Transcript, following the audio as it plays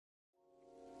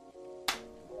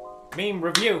Meme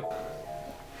review.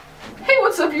 Hey,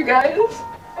 what's up, you guys?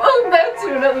 Welcome back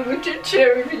to another legit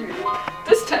chair review.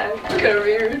 This time, we're gonna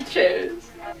review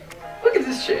chairs. Look at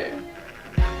this chair.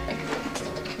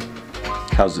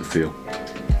 How's it feel?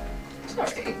 It's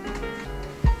alright.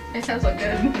 It sounds like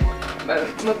good.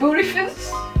 My booty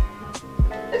fits.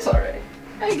 It's alright.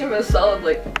 I give it a solid,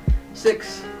 like,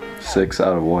 6. 6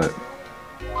 out of what?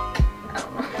 I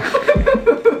don't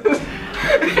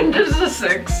know. Just a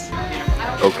 6.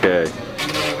 Okay.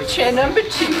 Chair number 2.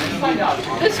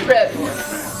 This red one.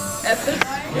 At this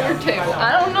your table.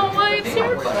 I don't know why it's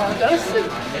here, but I'm gonna sit.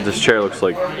 This chair looks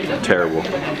like terrible.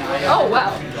 Oh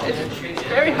wow. It's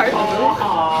very hard to move.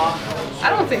 I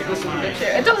don't think this is a good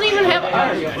chair. It doesn't even have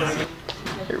arms.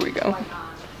 Here we go.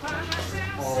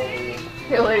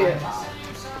 Hey lady.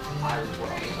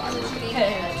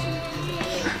 Hey.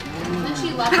 Then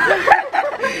she left.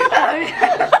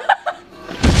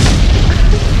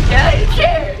 Yeah, your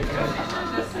chair.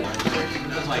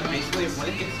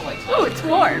 Oh, it's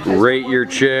warm. Rate your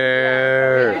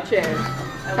chair. Your chair.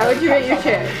 How would you rate your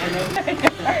chair?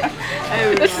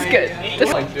 This is good. This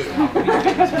is I'm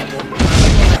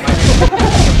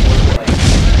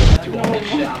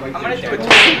gonna do it.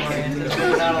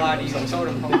 We're not allowed to use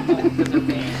soda pop because of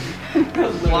me.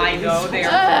 Why though? They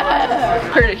are.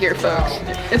 Heard it here, folks.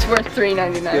 It's worth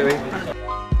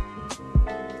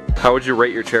 $3.99. How would you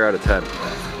rate your chair out of 10?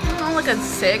 Not like a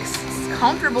 6. It's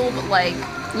comfortable, but like.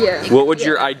 Yeah. What would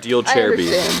your ideal chair be?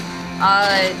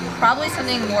 Probably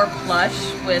something more plush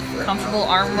with comfortable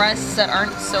armrests that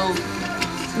aren't so.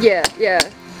 Yeah, yeah.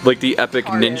 Like the Epic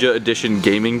Ninja Edition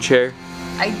gaming chair?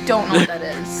 I don't know what that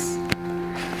is.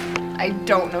 I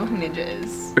don't know who Ninja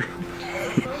is.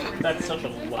 That's such a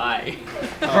lie.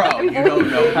 Bro, you don't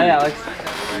know. Hi, Alex.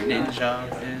 Ninja.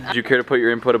 Would you care to put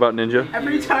your input about Ninja?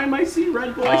 Every time I see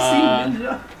Red Bull, I see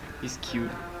Ninja. He's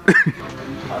cute.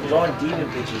 I'm going demon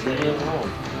bitches, they ain't home.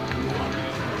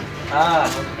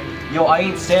 Yo, I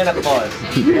ain't Santa Claus.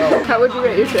 Yo. How would you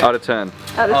rate your chair? Out of 10.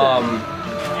 Out of 10.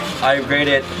 I rate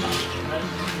it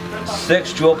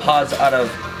 6 jewel pods out of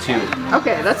 2.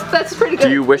 Okay, that's pretty good.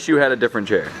 Do you wish you had a different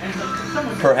chair?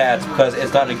 Perhaps, because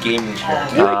it's not a gaming chair.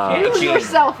 You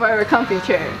yourself are a comfy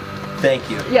chair. Thank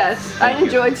you. Yes, I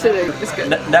enjoyed sitting. It's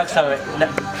good. Next time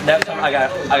I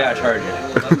gotta charge it.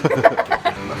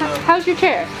 How's your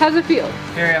chair? How's it feel?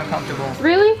 Very uncomfortable.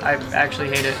 Really? I actually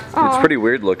hate it. It's pretty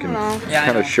weird looking. It's Yeah,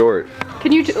 kind of short.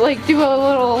 Can you like do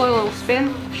a little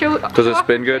spin? Show it. Does it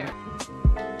spin good?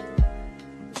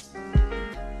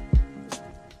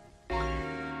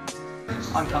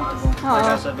 Uncomfortable. Like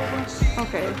I said before.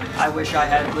 Okay. I wish I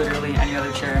had literally any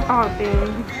other chair. Oh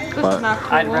dang. This is not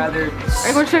cool. I'd rather.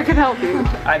 I wish I could help you.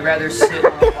 I'd rather sit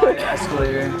on a quiet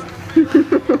escalator.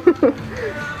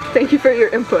 Thank you for your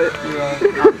input.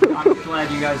 I'm glad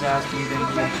you guys asked me.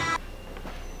 Thank you.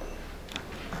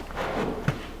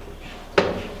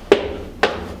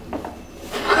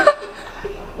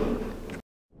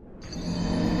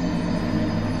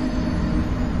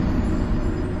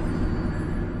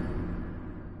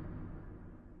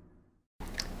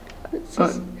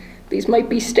 These might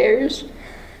be stairs,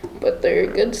 but they're a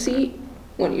good seat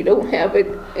when you don't have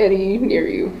any near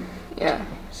you. Yeah.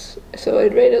 So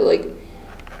I'd rate it like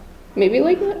maybe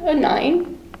like a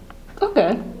 9.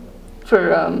 Okay.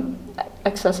 For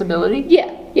accessibility?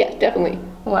 Yeah, definitely.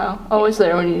 Wow. Always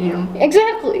there when you need them.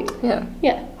 Exactly. Yeah.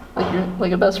 Like you're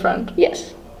like a best friend.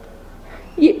 Yes.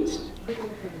 I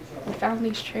found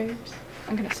these chairs.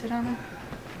 I'm gonna sit on them.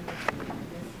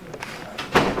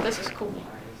 This is cool.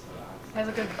 It has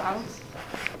a good bounce.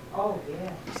 Oh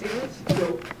yeah. See this?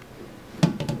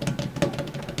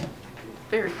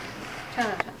 Very 10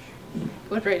 out of 10.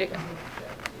 Let's rate it.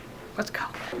 Let's go.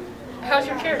 How's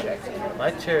your chair, Jackson?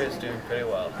 My chair is doing pretty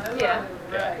well. Yeah.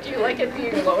 Do you like it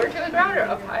being lower to the ground or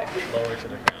up higher? Lower to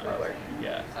the ground. Lower.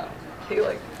 Yeah. Oh. Do you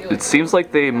like It seems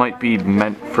like they might be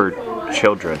meant for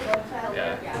children.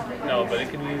 Yeah. No, but it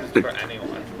can be used for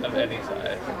anyone of any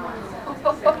size.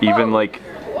 Even like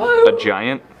Whoa. a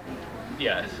giant?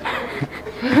 Yes.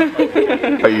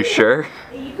 Are you sure?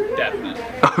 Definitely.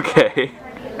 Okay.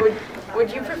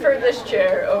 Would you prefer this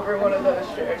chair over one of those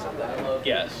chairs?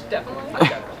 Yes. Definitely?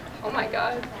 Oh my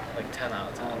god. Like 10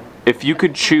 out of 10. If you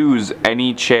could choose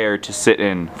any chair to sit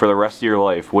in for the rest of your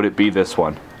life, would it be this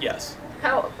one? Yes.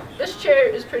 This chair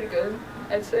is pretty good.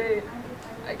 I'd say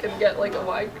I could get like a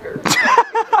wide girth.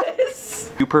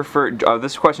 You prefer,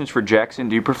 this question's for Jackson,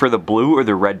 do you prefer the blue or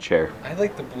the red chair? I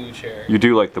like the blue chair. You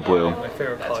do like the blue. My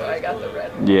favorite That's color why I is got blue. the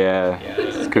red. Yeah,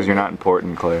 it's because you're not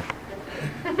important, Claire.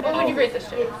 What would you rate this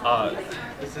chair?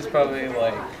 This is probably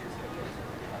like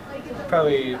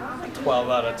Probably 12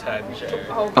 out of 10 chair.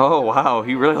 Oh wow,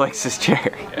 he really likes this chair.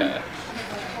 Yeah.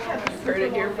 Heard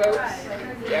it here, folks.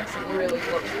 Jackson really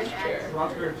loves this chair.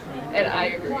 And I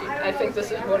agree. I think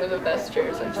this is one of the best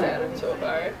chairs I've sat in so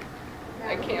far.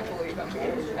 I can't believe I'm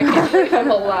here. I can't believe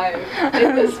I'm alive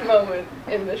in this moment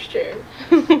in this chair.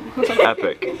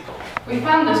 Epic. We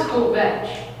found this cool bench.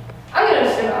 I'm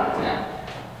gonna sit on it now.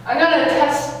 I'm gonna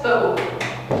test the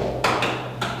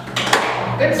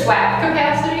good slap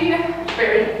capacity.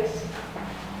 Very nice.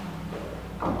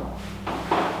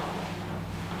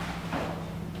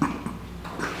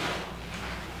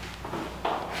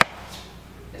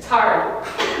 It's hard.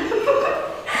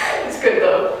 It's good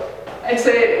though. I'd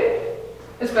say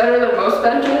it's better than most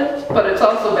benches, but it's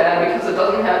also bad because it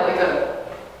doesn't have like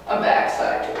a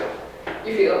backside to it.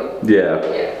 You feel?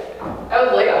 Yeah. Yeah. I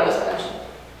would lay on this bench.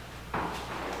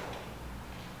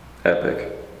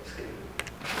 Epic.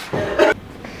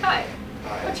 Hi.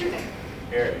 What's your name?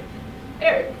 Eric.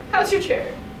 Eric. How's your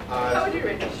chair? How would you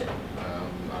rate this chair?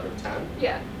 Out of 10?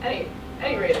 Yeah. Any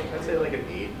rating? I'd say like an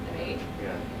 8. An 8?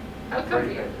 Yeah. How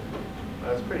comfy?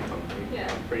 That's pretty comfy. Yeah.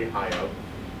 Pretty high up.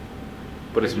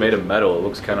 But it's made of metal. It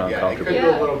looks kind of Yeah, it uncomfortable.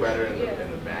 could be a little better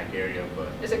in the back area, but...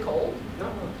 Is it cold?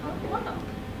 No. Wow.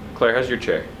 Claire, how's your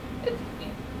chair?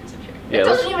 It's a chair. Yeah, it it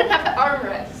doesn't looks- even have the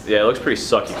armrest. Yeah, it looks pretty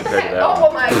sucky compared to that Oh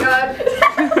one. my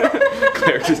god.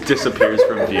 Claire just disappears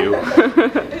from view.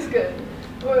 It's good.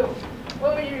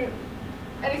 What would you...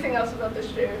 Anything else about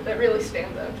this chair that really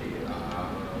stands out to you?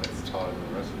 It's taller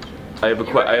than the rest of the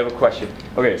chair. I have a question.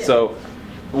 Okay, so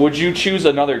would you choose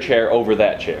another chair over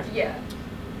that chair? Yeah.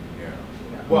 Yeah.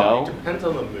 Well, No? it depends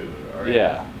on the mood, alright?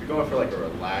 Yeah. If you're going for like a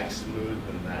relaxed mood,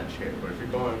 then that chair. But if you're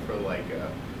going for like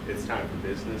it's time for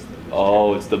business, then this Oh,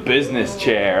 chair. it's the business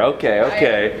chair. Okay,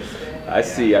 okay. I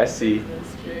see. This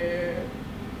chair.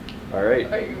 All right.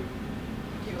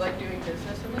 Do you like doing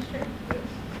business in this chair?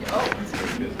 Yes. Oh, It's a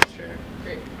good business chair.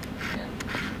 great. Yeah.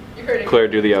 You heard it. Claire,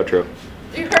 do the outro.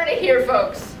 You heard it here,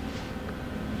 folks.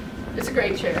 It's a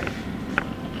great chair.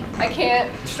 I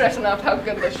can't stress enough how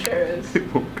good this chair is.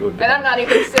 And I'm not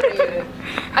even sitting in it.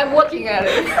 I'm looking at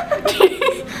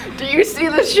it. Do you see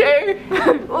this chair?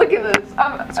 Look at this.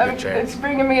 It's a good chair. It's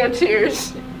bringing me to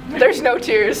tears. There's no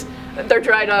tears. They're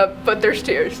dried up, but there's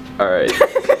tears. All right.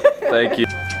 Thank you.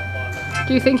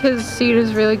 Do you think his seat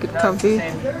is really comfy? I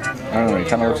don't know. He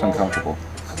kind of looks uncomfortable.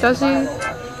 Does he?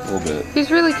 A little bit.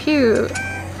 He's really cute.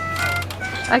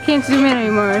 I can't zoom in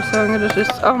anymore, so I'm gonna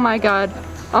just. Oh my god.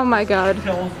 Oh my god.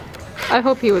 I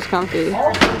hope he was comfy.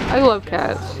 I love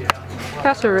cats.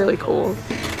 Cats are really cool.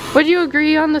 Would you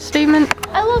agree on the statement?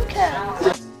 I love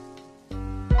cats.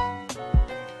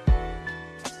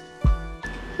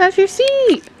 How's your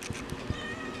seat?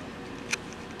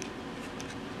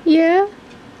 Yeah?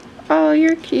 Oh,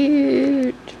 you're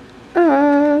cute.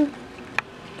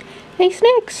 Hey,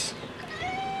 Snicks.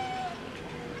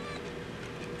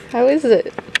 How is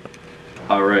it?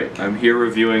 All right. I'm here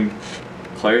reviewing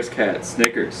Claire's cat,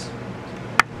 Snickers,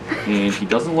 and he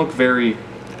doesn't look very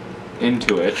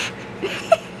into it.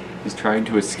 He's trying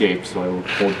to escape, so I will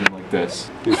hold him like this.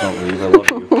 Please don't leave. I love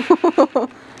you.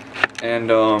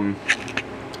 And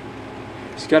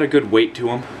he's got a good weight to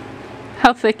him.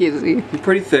 How thick is he? He's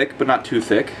pretty thick, but not too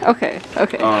thick. Okay,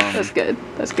 okay. That's good.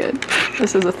 That's good.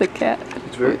 This is a thick cat.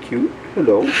 He's very cute.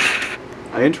 Hello.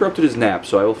 I interrupted his nap,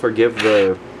 so I will forgive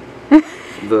the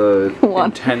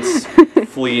intense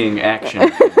fleeing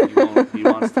action. He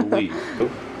wants to leave. Oh,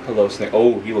 hello, Snake.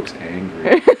 Oh, he looks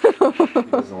angry. He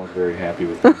doesn't look very happy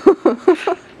with me.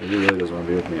 He really doesn't want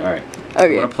to be with me. All right. Okay.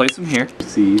 I'm gonna place him here.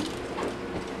 See.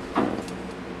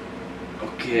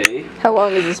 Okay. How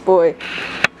long is this boy?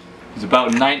 He's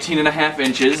about 19.5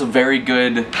 inches. A very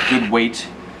good weight.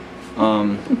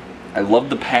 I love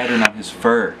the pattern on his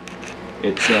fur.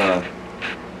 It's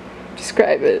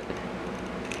Describe it.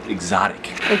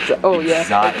 exotic. Oh yeah,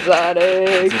 exotic.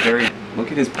 It's a very.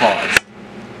 Look at his paws.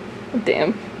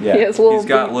 Damn. Yeah. He has little He's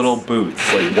got boots. little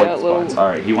boots, like He's white got little- spots. All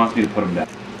right. He wants me to put him down.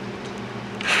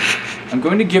 I'm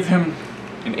going to give him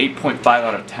an 8.5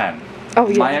 out of 10. Oh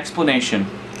yeah. My explanation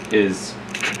is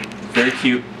very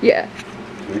cute, Yeah.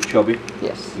 very chubby,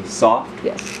 Yes. he's soft.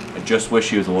 Yes. I just wish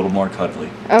he was a little more cuddly.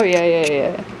 Oh yeah, yeah,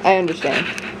 yeah. I understand.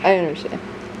 I understand.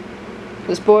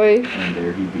 This boy. And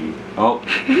there he be. Oh,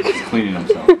 he's cleaning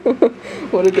himself.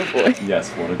 What a good boy. Yes,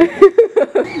 what a good boy.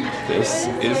 This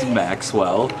is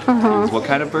Maxwell. What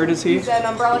kind of bird is he? He's an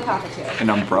umbrella cockatoo. An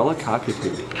umbrella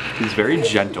cockatoo. He's very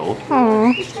gentle.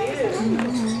 Aww.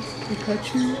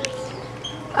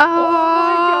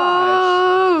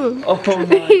 Oh, Oh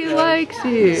my he likes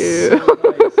you.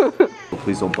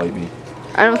 Please don't bite me.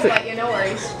 I don't think. But you no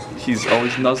worries. He's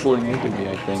always nuzzling into me,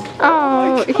 I think.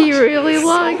 Oh, he really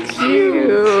likes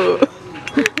you.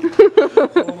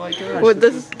 Oh my gosh,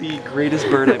 this is the greatest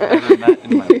bird I've ever met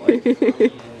in my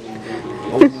life.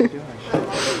 Oh my gosh.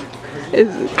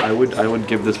 I would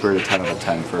give this bird a 10 out of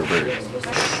 10 for a bird.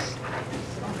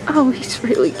 Oh, he's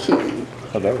really cute.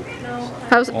 Hello.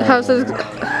 How's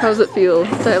it feel to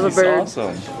have a bird? He's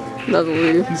awesome. Nuzzle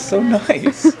you? He's so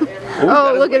nice.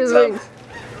 Oh, look at his wings.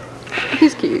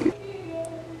 He's cute.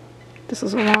 This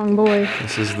is a long boy.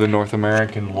 This is the North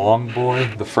American long boy,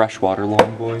 the freshwater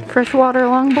long boy. Freshwater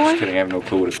long boy? Just kidding, I have no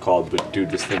clue what it's called, but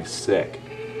dude, this thing's sick.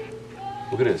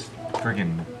 Look at his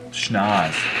friggin'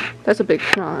 schnoz. That's a big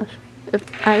schnoz.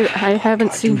 I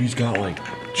haven't seen. Dude, he's got like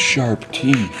sharp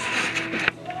teeth.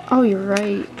 Oh, you're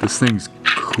right. This thing's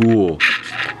cool.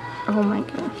 Oh my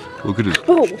gosh. Look at his.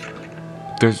 Whoa.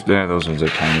 Those ones are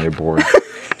tiny. They're boring.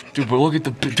 Dude, but look at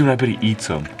the dude. I bet he eats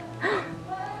them.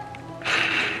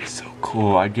 So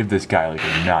cool. I'd give this guy like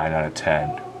a 9 out of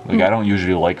 10. Like I don't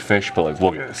usually like fish, but like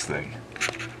look at this thing.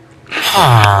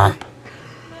 Oh,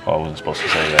 I wasn't supposed to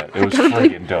say that. It was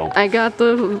friggin' dope. I got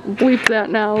to bleep that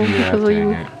now Yeah, because of dang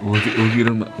you. it. Look at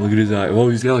him. Look at his eye. Oh,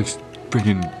 he's got like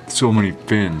friggin' so many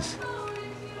fins.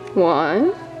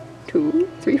 1, 2,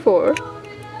 3, 4,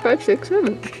 5, 6,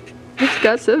 7. He's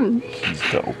got 7. He's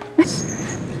dope.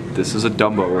 This is a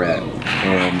Dumbo rat,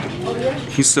 and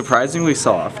he's surprisingly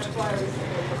soft.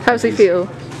 How's he feel?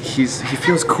 He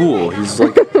feels cool. He's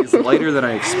lighter than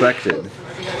I expected,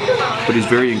 but he's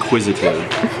very inquisitive.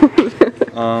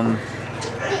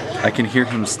 I can hear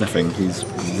him sniffing. He's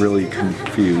really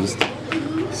confused.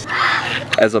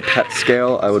 As a pet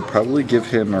scale, I would probably give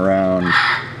him around,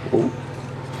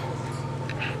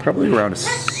 probably around a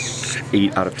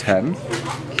 8 out of 10.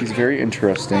 He's very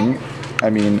interesting. I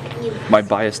mean, my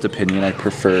biased opinion, I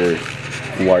prefer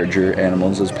larger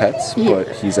animals as pets, but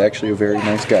he's actually a very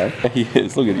nice guy. He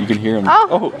is. Look at it. You can hear him.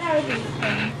 Oh!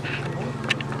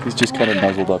 He's just kind of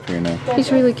nuzzled up here now.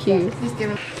 He's really cute.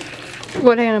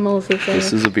 What animal is this?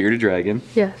 This is a bearded dragon.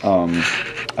 Yes.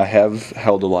 I have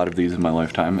held a lot of these in my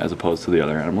lifetime, as opposed to the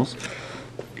other animals.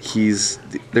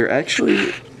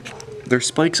 Their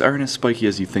spikes aren't as spiky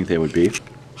as you think they would be.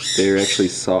 They're actually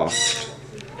soft.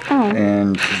 Oh.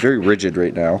 And very rigid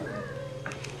right now.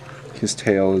 His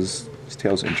tail's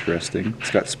interesting. It's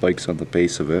got spikes on the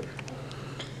base of it.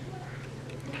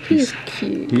 He's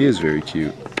cute. He is very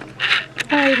cute.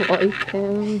 I like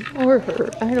him. Or her.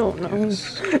 I don't know.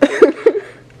 Yes.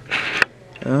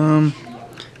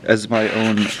 As my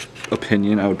own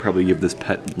opinion, I would probably give this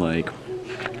pet like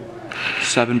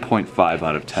 7.5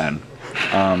 out of 10.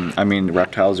 I mean,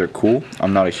 reptiles are cool.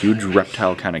 I'm not a huge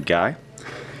reptile kind of guy,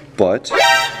 but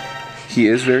he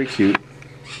is very cute,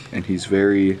 and he's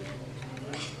very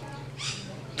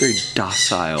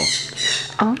docile.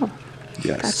 Oh.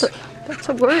 Yes. That's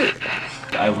a word.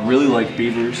 I really like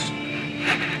beavers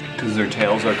because their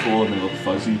tails are cool and they look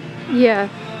fuzzy. Yeah.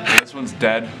 This one's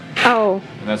dead. Oh.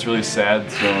 And that's really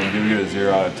sad, so I'm giving it a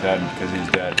 0 out of 10 because he's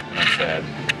dead and I'm sad.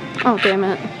 Oh, damn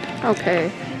it.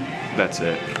 Okay. That's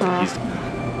it.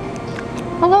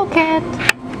 Hello, cat.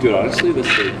 Dude, honestly, this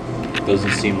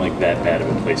doesn't seem like that bad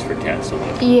of a place for cats to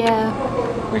live. Yeah.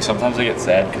 Like sometimes I get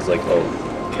sad because like, oh,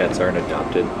 cats aren't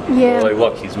adopted. Yeah. Like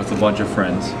look, he's with a bunch of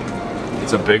friends.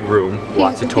 It's a big room,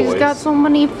 lots of toys. He's got so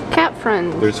many cat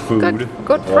friends. There's food, Good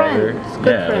water. friends.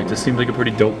 Good Yeah, friends. it just seems like a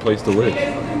pretty dope place to live.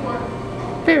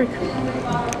 Very cool.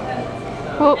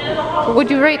 Well, would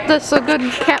you rate this a good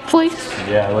cat place?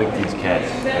 Yeah, I like these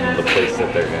cats and the place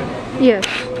that they're in. Yes.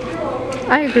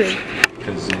 I agree.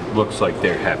 Because it looks like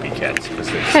they're happy cats.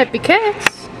 Happy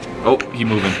cats. Oh, he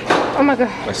moving. Oh my god.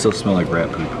 I still smell like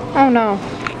rat poop. Oh no.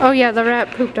 Oh yeah, the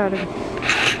rat pooped out of him.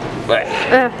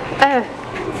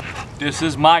 This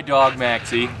is my dog,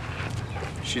 Maxie.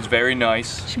 She's very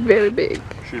nice. She's very big.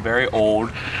 She's very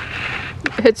old.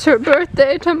 It's her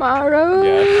birthday tomorrow.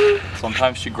 Yeah.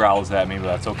 Sometimes she growls at me, but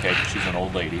that's okay because she's an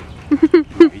old lady.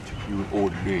 Right? You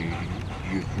old lady.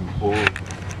 You old.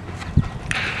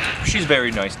 She's a very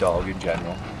nice dog in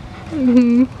general.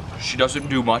 She doesn't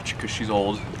do much because she's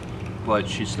old, but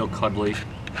she's still cuddly.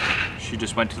 She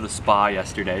just went to the spa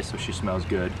yesterday, so she smells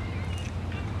good.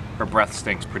 Her breath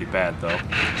stinks pretty bad though.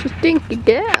 She's a stinky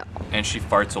gal. And she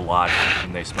farts a lot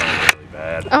and they smell really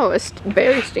bad. Oh, it's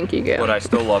very stinky gal. But I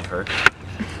still love her.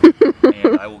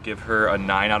 And I will give her a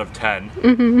 9 out of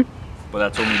 10. But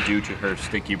that's only due to her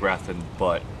stinky breath and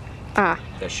butt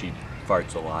that she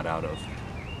farts a lot out of.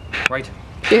 Right?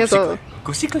 Yeah,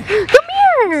 Go see Claire.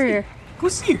 Come here. Go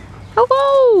see her.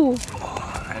 Hello.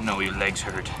 Oh, I know your legs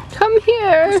hurt. Come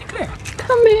here. Go see Claire.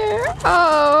 Come here.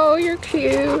 Oh, you're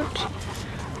cute.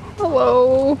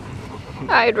 Hello.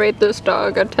 I'd rate this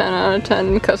dog a 10 out of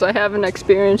 10 because I haven't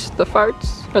experienced the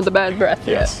farts or the bad breath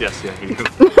yet. Yes, yeah.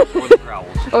 Or the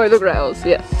growls. Or the growls,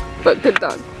 yes. But good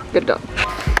dog. Good dog.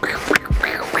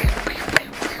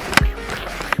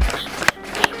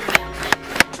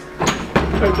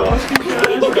 I lost you guys.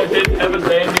 I didn't have a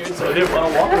lanyard, so I didn't want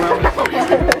to walk around with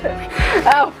you.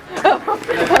 Ow!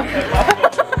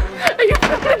 Are you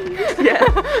filming? Yeah.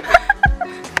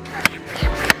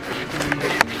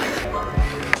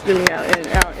 Spinning out, in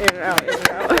and out, in and out, in and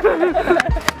out.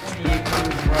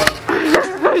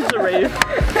 It's a rave.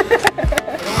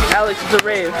 Alex is a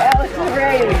rave. Alex is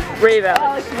rave. Rave Alex.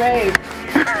 Alex rave.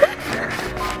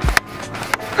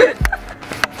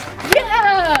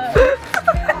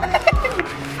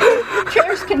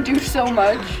 Chairs can do so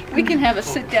much. We can have a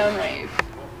sit-down rave.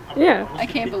 Yeah. I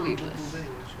can't believe this.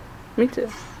 Me too.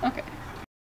 Okay.